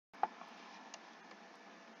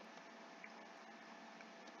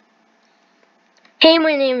Hey,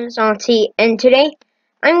 my name is Auntie, and today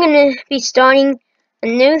I'm gonna be starting a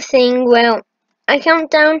new thing. Well, I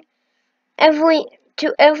count down every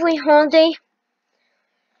holiday,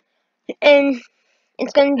 and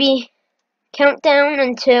it's gonna be countdown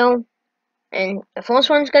until, and the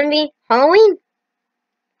first one's gonna be Halloween.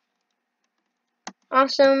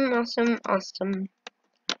 Awesome, awesome, awesome.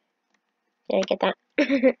 Did I get that?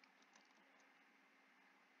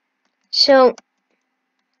 So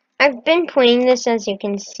I've been playing this, as you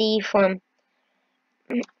can see, from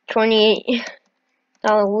 $28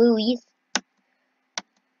 Louis.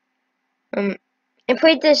 I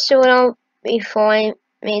played this a little before I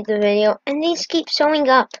made the video, and these keep showing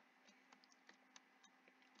up.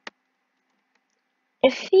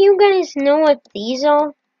 If you guys know what these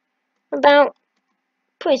are about,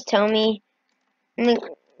 please tell me. In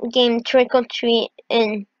the game Trick or Treat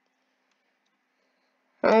in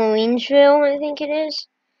Halloweensville, I think it is.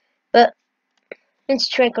 But it's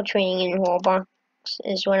Trick or Treating in Roblox,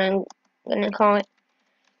 is what I'm gonna call it.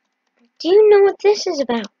 Do you know what this is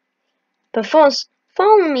about? But first,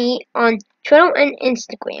 follow me on Twitter and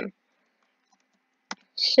Instagram,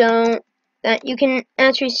 so that you can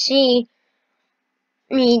actually see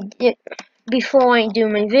me before I do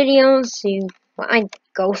my videos, see what I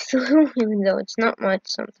go through, even though it's not much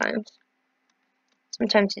sometimes.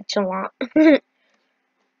 Sometimes it's a lot.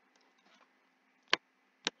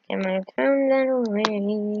 Am I found that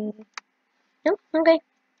already? Nope, okay.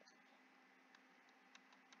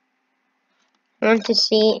 I want to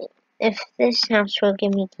see if this house will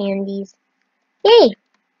give me candies. Yay!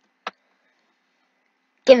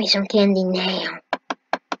 Give me some candy now.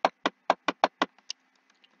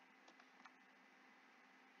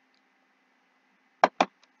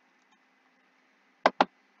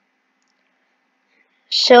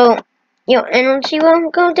 So, your energy will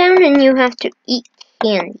go down and you have to eat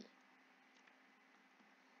candy.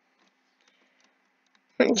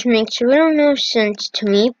 Which makes a little no sense to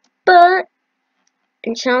me, but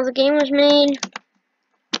it's how the game was made.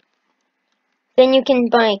 Then you can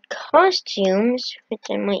buy costumes, which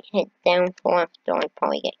I might head down for after I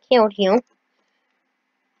probably get killed here.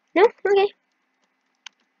 No? Okay.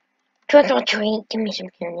 Trick or treat, give me some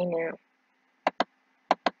candy now.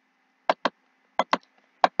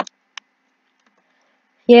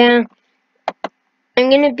 Yeah. I'm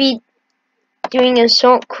gonna be doing a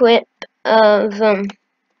short clip of,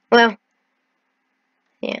 well,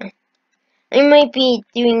 yeah. I might be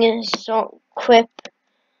doing a short clip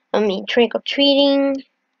of me trick-or-treating,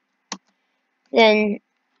 then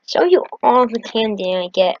show you all the candy I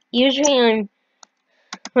get. Usually I'm,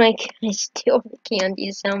 like, I steal the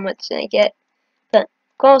candies, how much I get. But,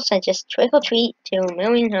 of course, I just trick-or-treat to a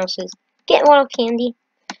million houses, get a lot of candy,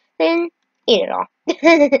 then eat it all.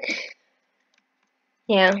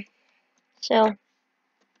 Yeah. So,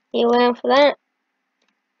 you around for that?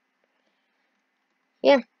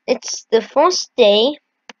 Yeah. It's the first day,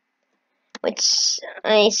 which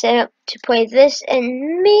I set up to play this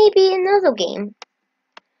and maybe another game.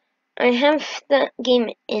 I have that game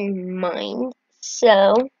in mind,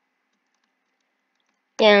 so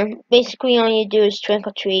yeah, basically all you do is trick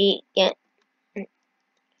or treat, get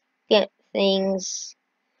things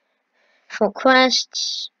for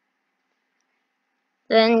quests,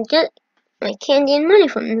 then get like candy and money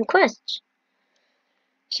from the quests.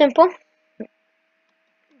 Simple.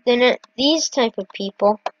 Then at these type of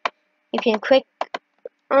people, you can click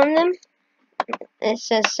on them. It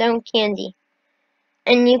says sell candy,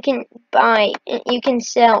 and you can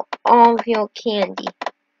sell all of your candy.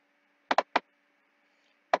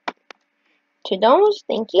 $2,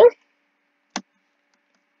 thank you.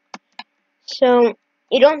 So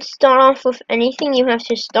you don't start off with anything, you have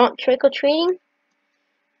to start trick-or-treating.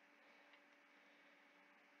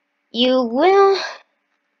 You will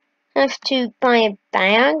have to buy a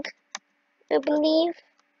bag, I believe.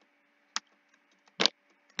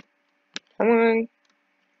 Come on.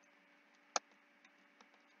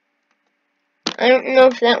 I don't know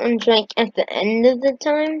if that one's like at the end of the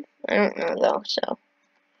time. I don't know though, so.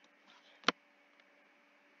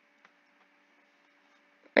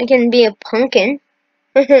 I can be a pumpkin.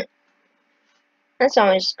 That's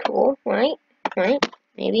always cool, right? Right?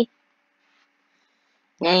 Maybe.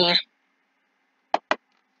 Nah.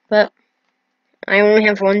 But I only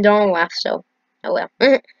have $1 left, so oh well.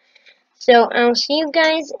 So I'll see you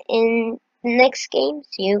guys in the next game.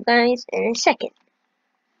 See you guys in a second.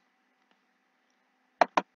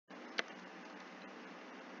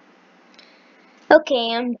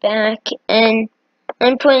 Okay, I'm back, and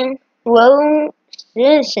I'm playing Row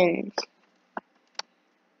Citizens.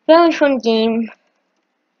 Very fun game,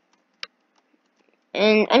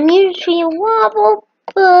 And I'm usually a wobble,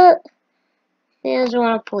 but there's a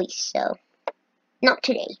lot of police, so not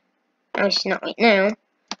today. At least not right now.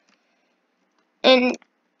 And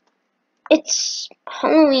it's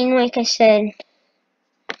Halloween, like I said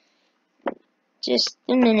just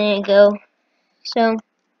a minute ago. So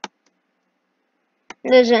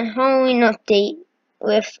there's a Halloween update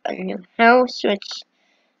with a new house, which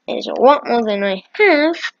is a lot more than I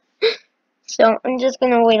have. So I'm just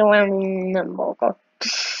gonna wait around in the logo.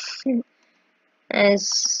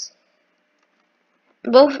 As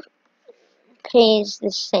both pays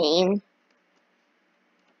the same.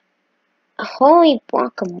 Holy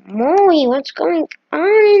guacamole, what's going on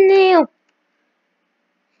in there?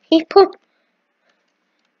 People.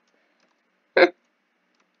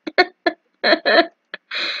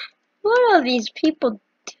 What are these people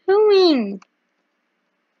doing?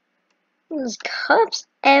 There's cups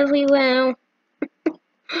everywhere.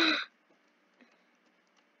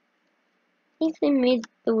 I think they made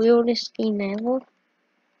the weirdest game ever.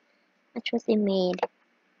 That's what they made.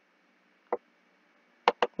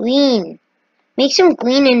 Glean. Make some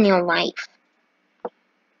glean in your life.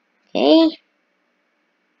 Okay?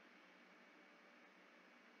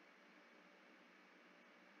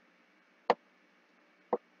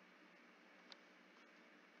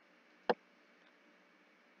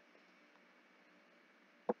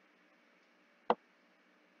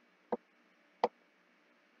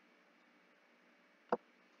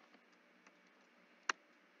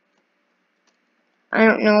 I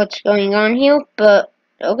don't know what's going on here, but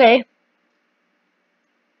okay.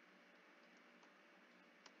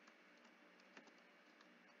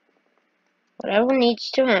 Whatever needs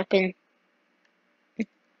to happen.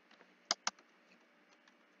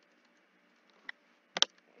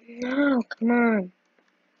 No, come on.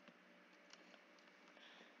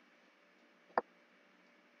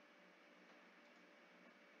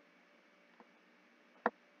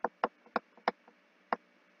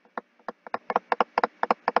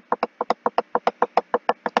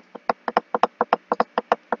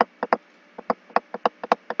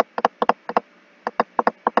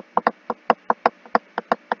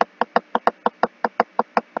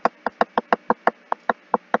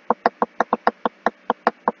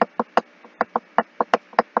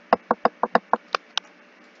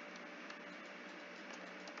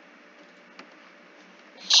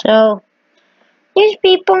 So, these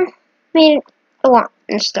people made a lot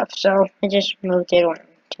and stuff, so I just moved it around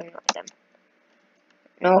to annoy them.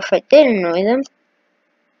 Know if I did annoy them,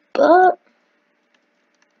 but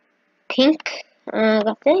pink,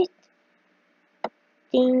 got that.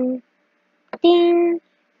 Ding, ding.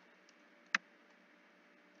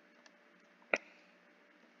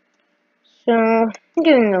 So, I'm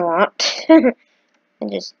doing a lot. I'm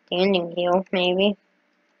just standing here, maybe.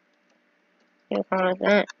 You call it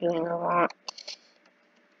that, doing a lot.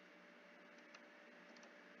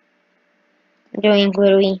 I'm doing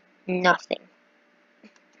literally nothing.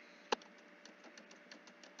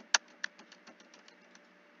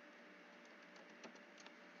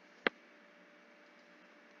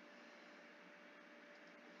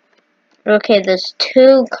 Okay, there's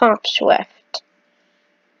 2 cops left.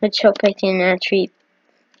 Let's hope I can actually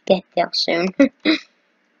get there soon.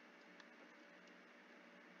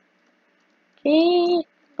 Okay,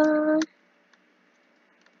 okay.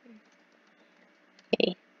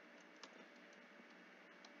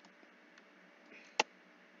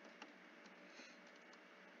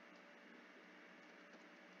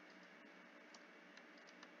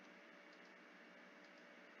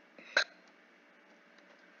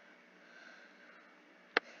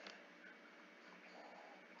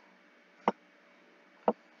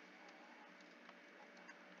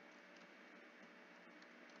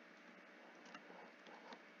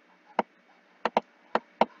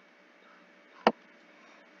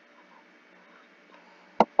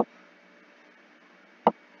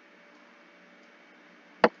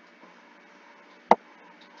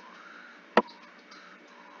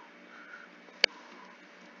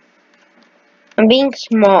 I'm being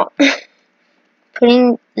smart.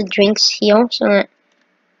 Putting the drinks here so that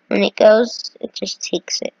when it goes, it just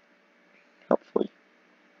takes it. Hopefully.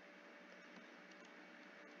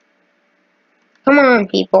 Come on,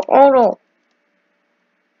 people. Auto.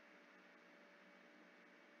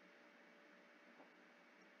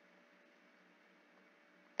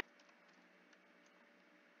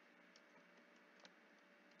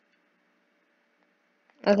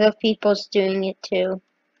 Other people's doing it too.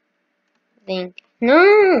 Think.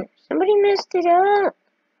 No! Somebody messed it up.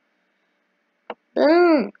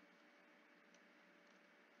 Boom.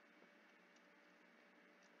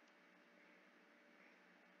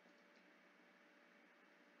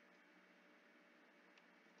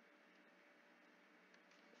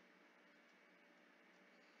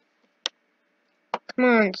 Come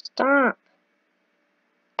on, stop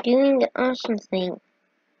doing the awesome thing.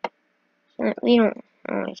 So that we don't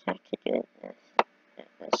always have to do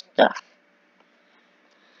this stuff.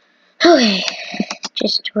 Okay,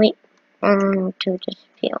 just wait to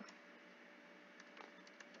disappear.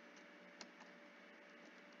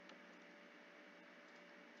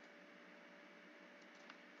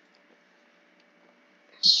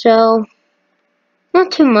 So,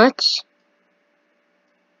 not too much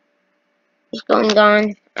is going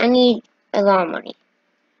on. I need a lot of money.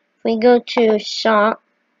 If we go to shop,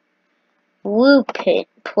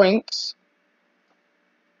 points.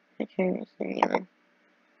 I turn this thing on.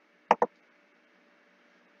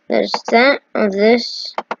 There's that or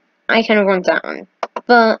this. I kind of want that one,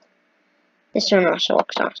 but this one also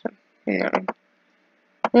looks awesome. And that one.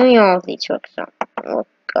 Maybe all of these look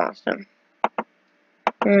awesome.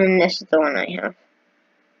 And this is the one I have.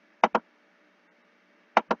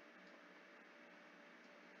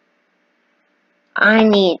 I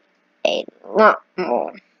need a lot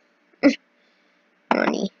more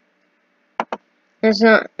money. There's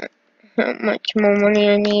not much more money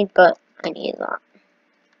I need, but I need a lot.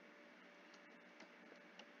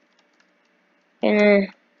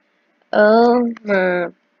 Oh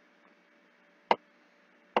my.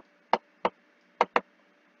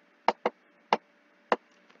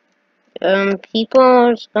 People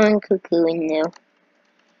are just going cuckoo in now.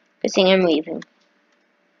 Good thing I'm leaving.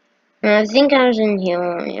 I think I was in here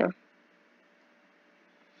earlier.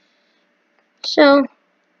 So,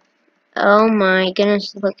 oh my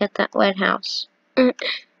goodness, look at that wet house.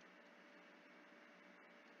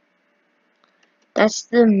 That's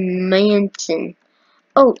the mansion.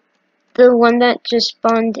 Oh, the one that just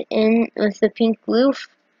spawned in with the pink roof.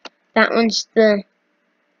 That one's the,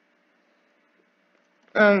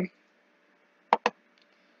 that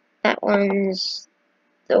one's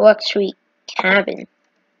the luxury cabin.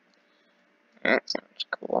 That sounds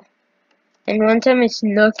cool. And one time I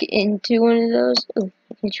snuck into one of those. Oh,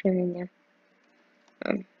 you can swim in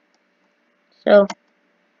there. So,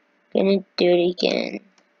 gonna do it again.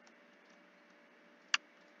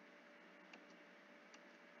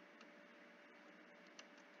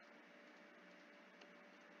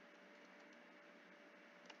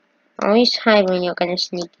 Always hide when you're gonna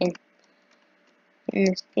sneak in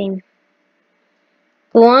this game.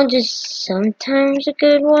 Garage is sometimes a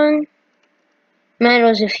good one.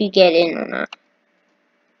 Matters if you get in or not.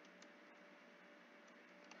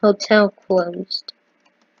 Hotel closed.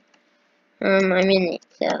 I'm in it,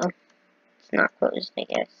 so it's not closed, I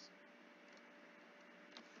guess.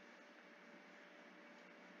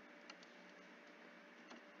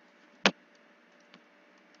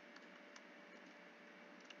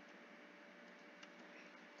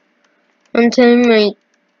 One time I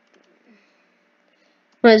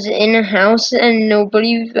was in a house and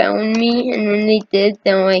nobody found me, and when they did,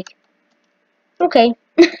 they're like, okay.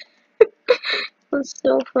 That's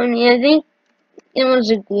so funny. I think it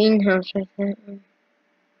was a greenhouse like that.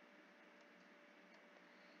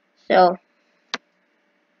 So,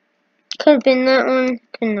 could have been that one,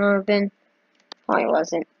 could not have been. Probably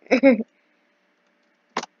wasn't. I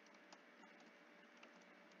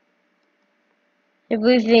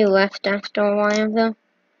believe they left after a while though.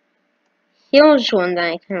 Here's one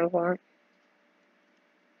that I kind of want.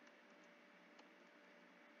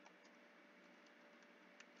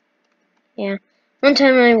 Yeah. One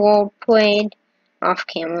time I role played off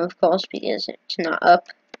camera, of course, because it's not up.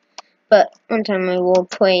 But one time I role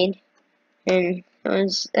played, and I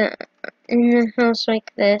was in a house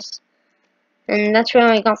like this, and that's where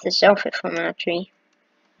I got this outfit from, actually.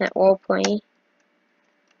 That role play.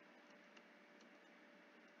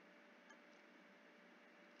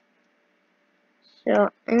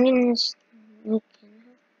 So I'm gonna sneak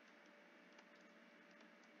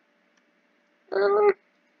in.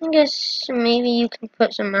 I guess maybe you can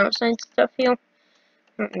put some outside stuff here. I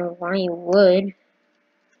don't know why you would.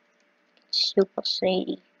 It's super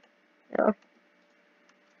shady. So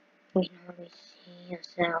you can always see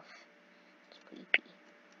yourself. It's creepy.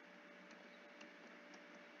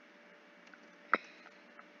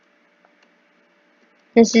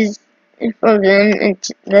 This is for them.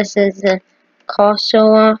 This is the car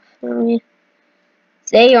show off.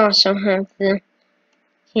 They also have the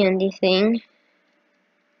candy thing.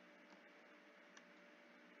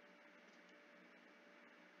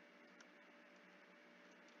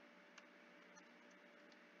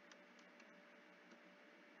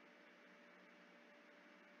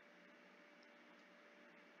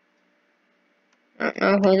 I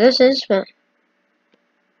don't know who this is, but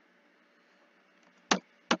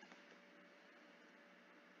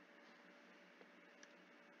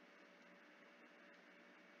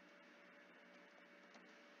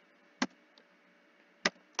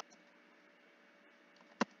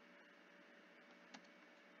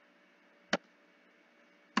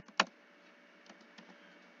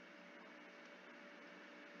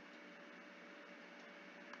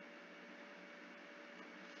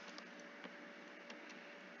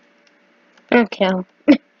Okay.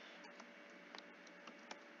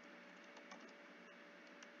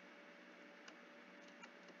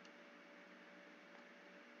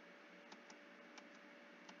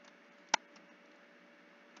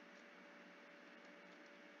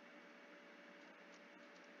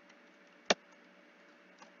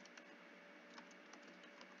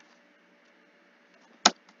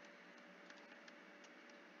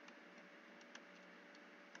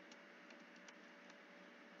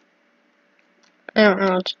 I don't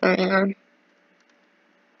know what's going on.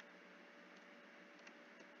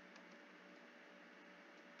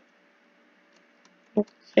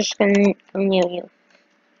 It's just gonna come near you.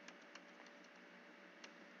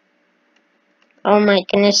 Oh my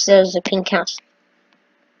goodness, there's a pink house.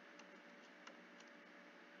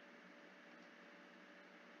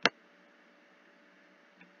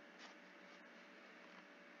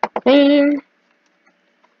 Man,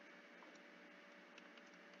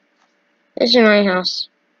 this is my house.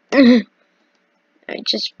 I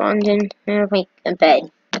just spawned in. I have like a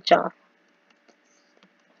bed. That's all.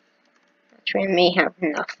 That's where I may have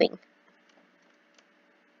nothing.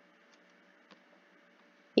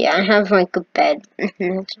 Yeah, I have like a bed.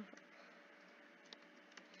 That's all.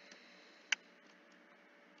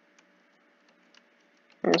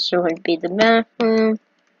 This would be the bathroom.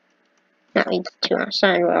 That leads to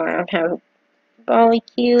outside where I don't have a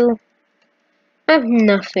barbecue. I have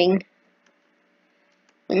nothing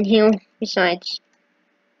in here besides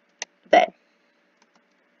the bed.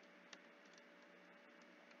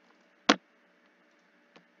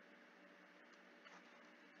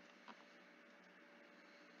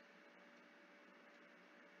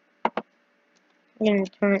 I'm gonna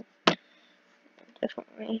turn it a different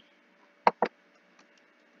way.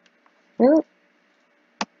 Oop.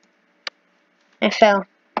 I fell.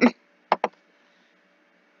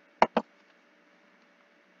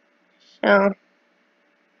 So,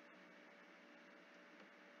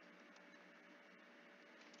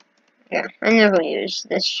 yeah, I never use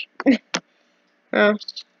this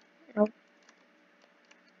house. Nope.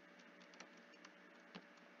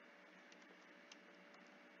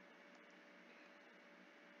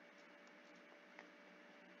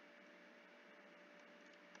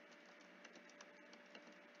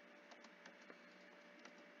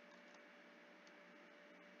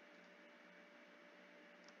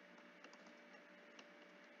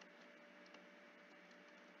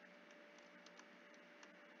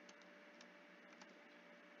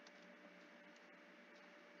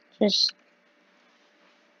 Just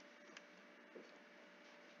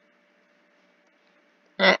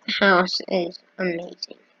that house is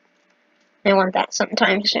amazing. I want that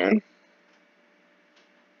sometime soon.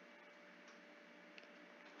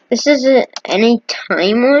 This is a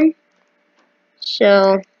anytime one,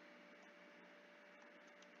 so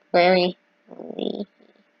really,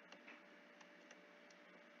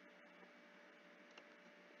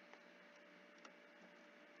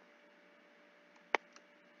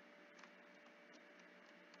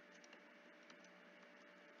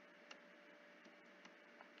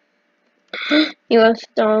 he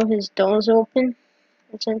left all his doors open.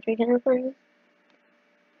 It's entry kind of funny.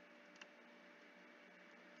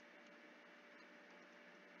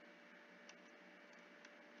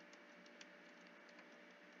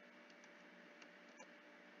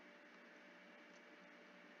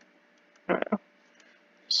 Wow.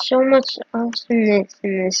 So much awesomeness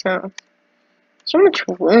in this house. So much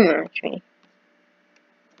room, actually.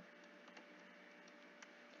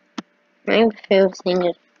 My favorite thing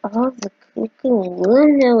is all the cool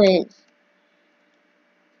room there is.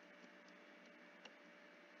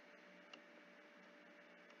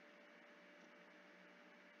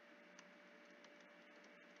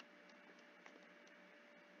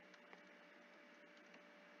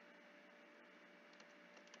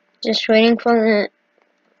 Just waiting for the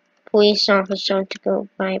police officer to go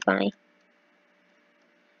bye-bye.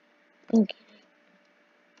 Okay.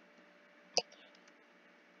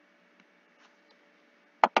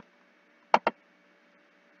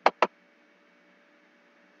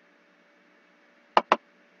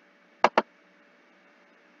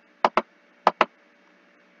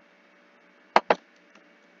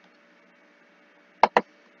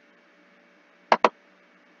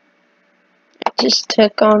 Just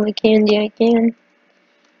took all the candy I can.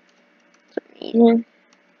 It's amazing.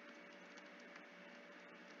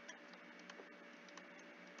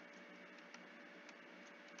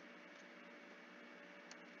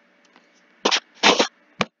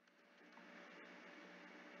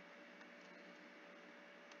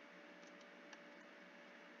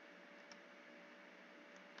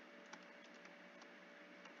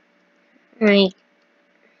 Right.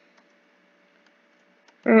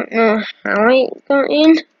 don't know how I got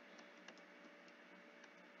in.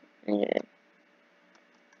 I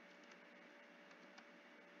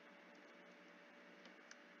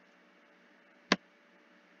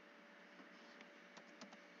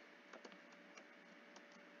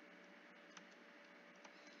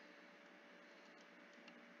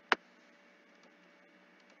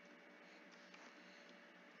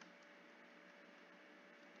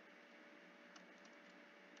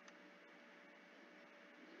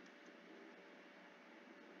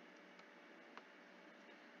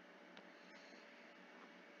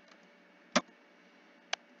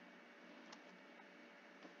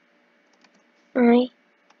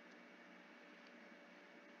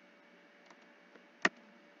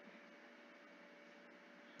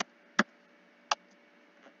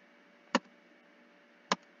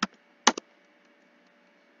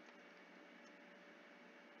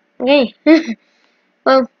Okay.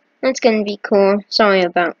 Well, that's gonna be cool. Sorry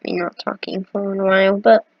about me not talking for a while,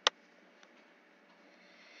 but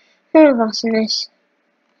full of awesomeness,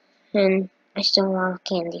 and I still love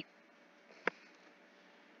candy.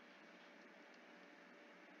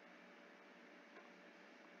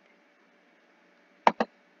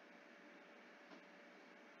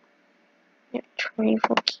 I have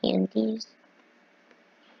 24 candies.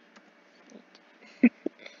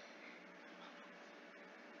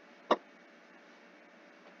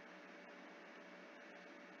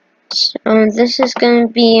 So this is gonna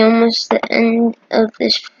be almost the end of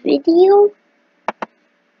this video.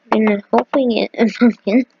 I'm hoping it a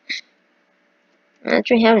pumpkin. I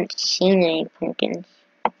actually haven't seen any pumpkins.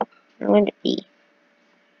 What would it be?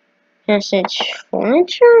 Message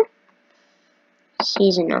furniture?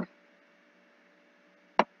 Seasonal.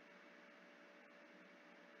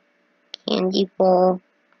 Candy bowl.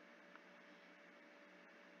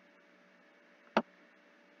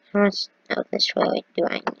 How much of this really do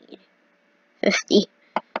I need? 50.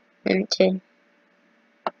 Limited.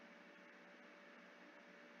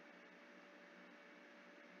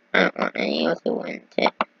 I don't want any of the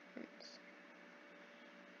limited.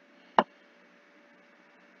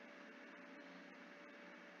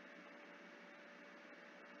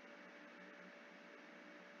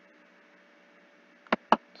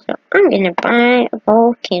 So I'm gonna buy a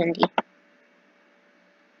bowl of candy.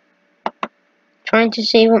 Trying to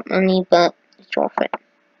save up money, but it's worth it.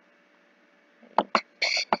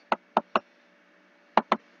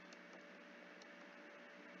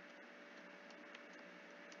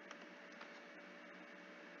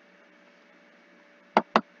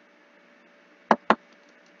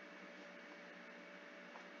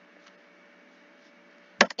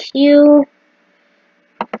 Q.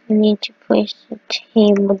 I need to place the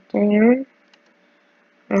table down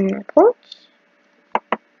on the porch.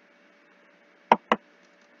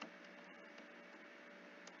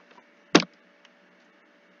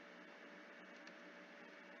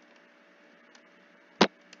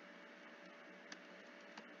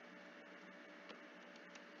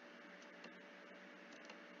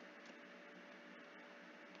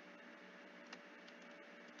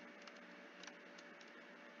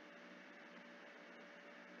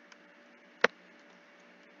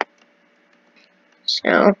 So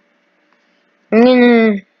I'm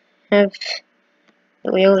gonna have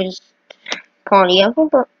the weirdest party ever,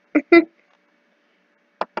 but it's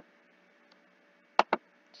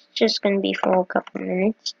just gonna be for a couple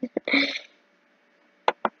minutes.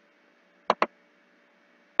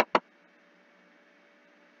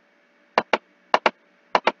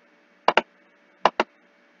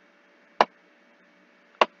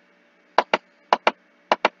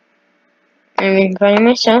 I'm inviting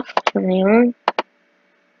myself to my own.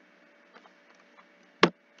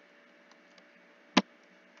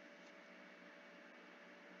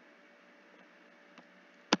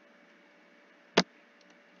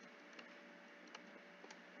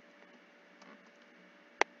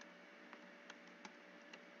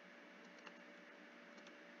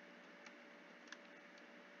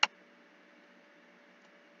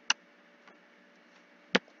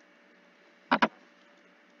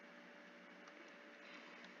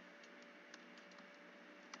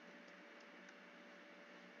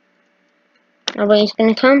 Nobody's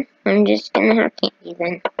gonna come. I'm just gonna have candy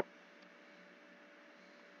then.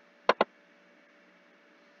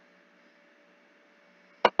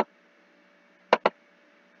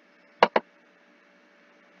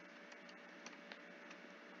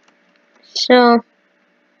 So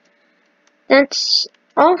that's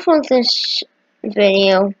all for this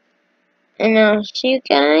video, and I'll see you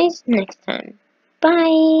guys next time.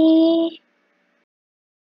 Bye!